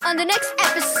on the next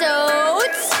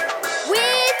epiSOWdes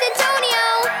with Antonio.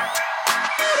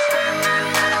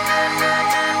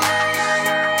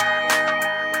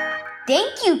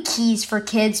 Thank you, Keys for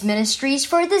Kids Ministries,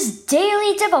 for this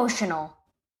daily devotional.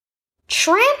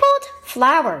 Trampled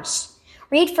flowers.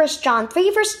 Read 1 John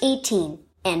 3, verse 18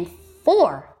 and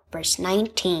 4, verse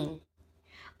 19.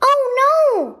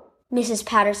 Oh no! Mrs.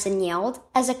 Patterson yelled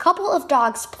as a couple of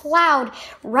dogs plowed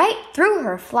right through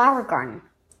her flower garden.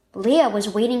 Leah was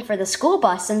waiting for the school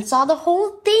bus and saw the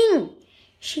whole thing.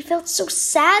 She felt so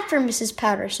sad for Mrs.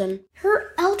 Patterson,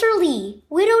 her elderly,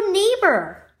 widowed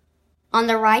neighbor. On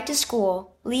the ride to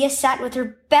school, Leah sat with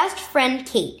her best friend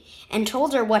Kate and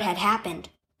told her what had happened.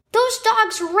 Those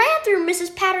dogs ran through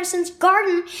Mrs. Patterson's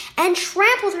garden and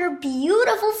trampled her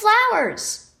beautiful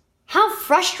flowers. How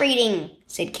frustrating,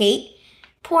 said Kate.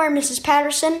 Poor Mrs.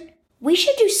 Patterson. We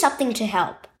should do something to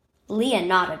help. Leah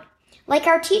nodded. Like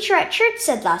our teacher at church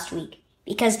said last week,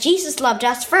 because Jesus loved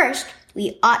us first,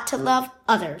 we ought to love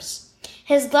others.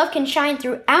 His love can shine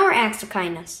through our acts of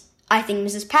kindness. I think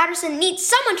Mrs. Patterson needs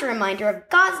someone to remind her of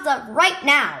God's love right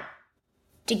now.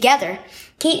 Together,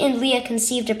 Kate and Leah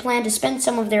conceived a plan to spend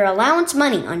some of their allowance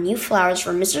money on new flowers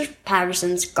for Mrs.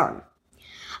 Patterson's garden.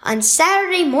 On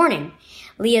Saturday morning,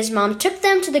 Leah's mom took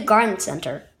them to the garden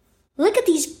center. Look at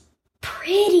these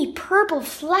pretty purple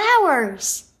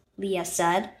flowers, Leah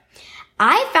said.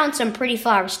 I found some pretty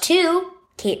flowers too,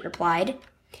 Kate replied.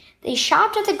 They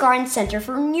shopped at the garden center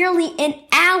for nearly an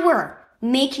hour,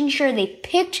 making sure they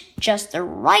picked just the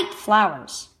right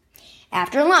flowers.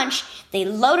 After lunch, they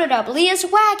loaded up Leah's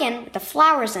wagon with the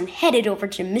flowers and headed over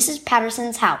to Mrs.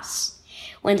 Patterson's house.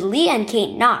 When Leah and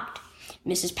Kate knocked,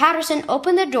 Mrs. Patterson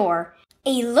opened the door,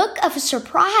 a look of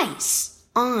surprise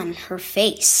on her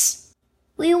face.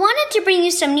 We wanted to bring you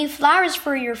some new flowers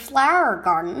for your flower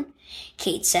garden,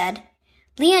 Kate said.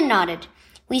 Leah nodded.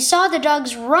 We saw the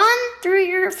dogs run through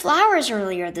your flowers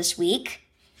earlier this week.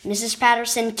 Mrs.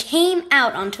 Patterson came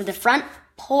out onto the front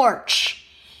porch.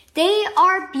 They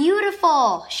are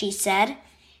beautiful, she said.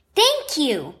 Thank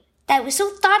you. That was so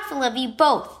thoughtful of you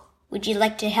both. Would you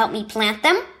like to help me plant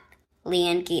them?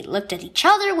 Leah and Kate looked at each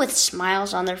other with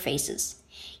smiles on their faces.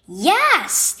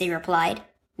 Yes, they replied.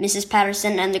 Mrs.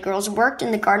 Patterson and the girls worked in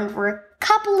the garden for a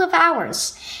couple of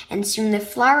hours, and soon the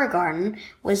flower garden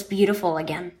was beautiful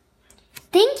again.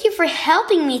 Thank you for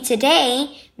helping me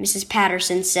today, Mrs.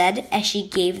 Patterson said as she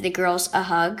gave the girls a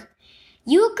hug.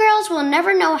 You girls will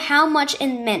never know how much it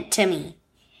meant to me.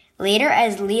 Later,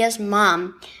 as Leah's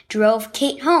mom drove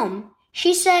Kate home,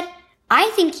 she said, I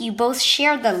think you both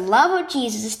shared the love of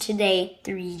Jesus today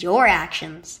through your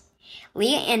actions.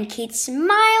 Leah and Kate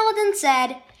smiled and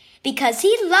said, because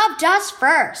he loved us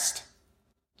first.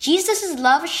 Jesus'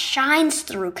 love shines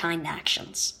through kind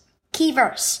actions. Key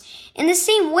verse. In the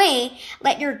same way,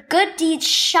 let your good deeds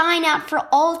shine out for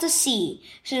all to see,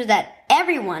 so that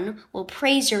everyone will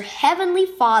praise your heavenly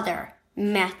Father.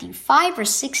 Matthew 5,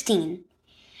 verse 16.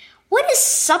 What is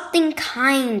something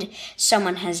kind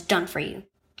someone has done for you?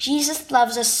 Jesus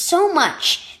loves us so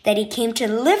much that he came to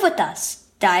live with us,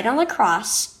 died on the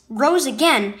cross, rose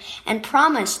again, and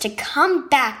promised to come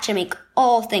back to make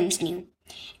all things new.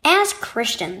 As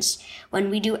Christians, when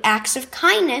we do acts of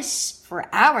kindness for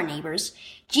our neighbors,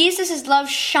 Jesus' love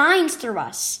shines through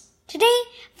us. Today,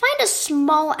 find a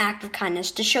small act of kindness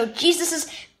to show Jesus'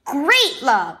 great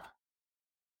love.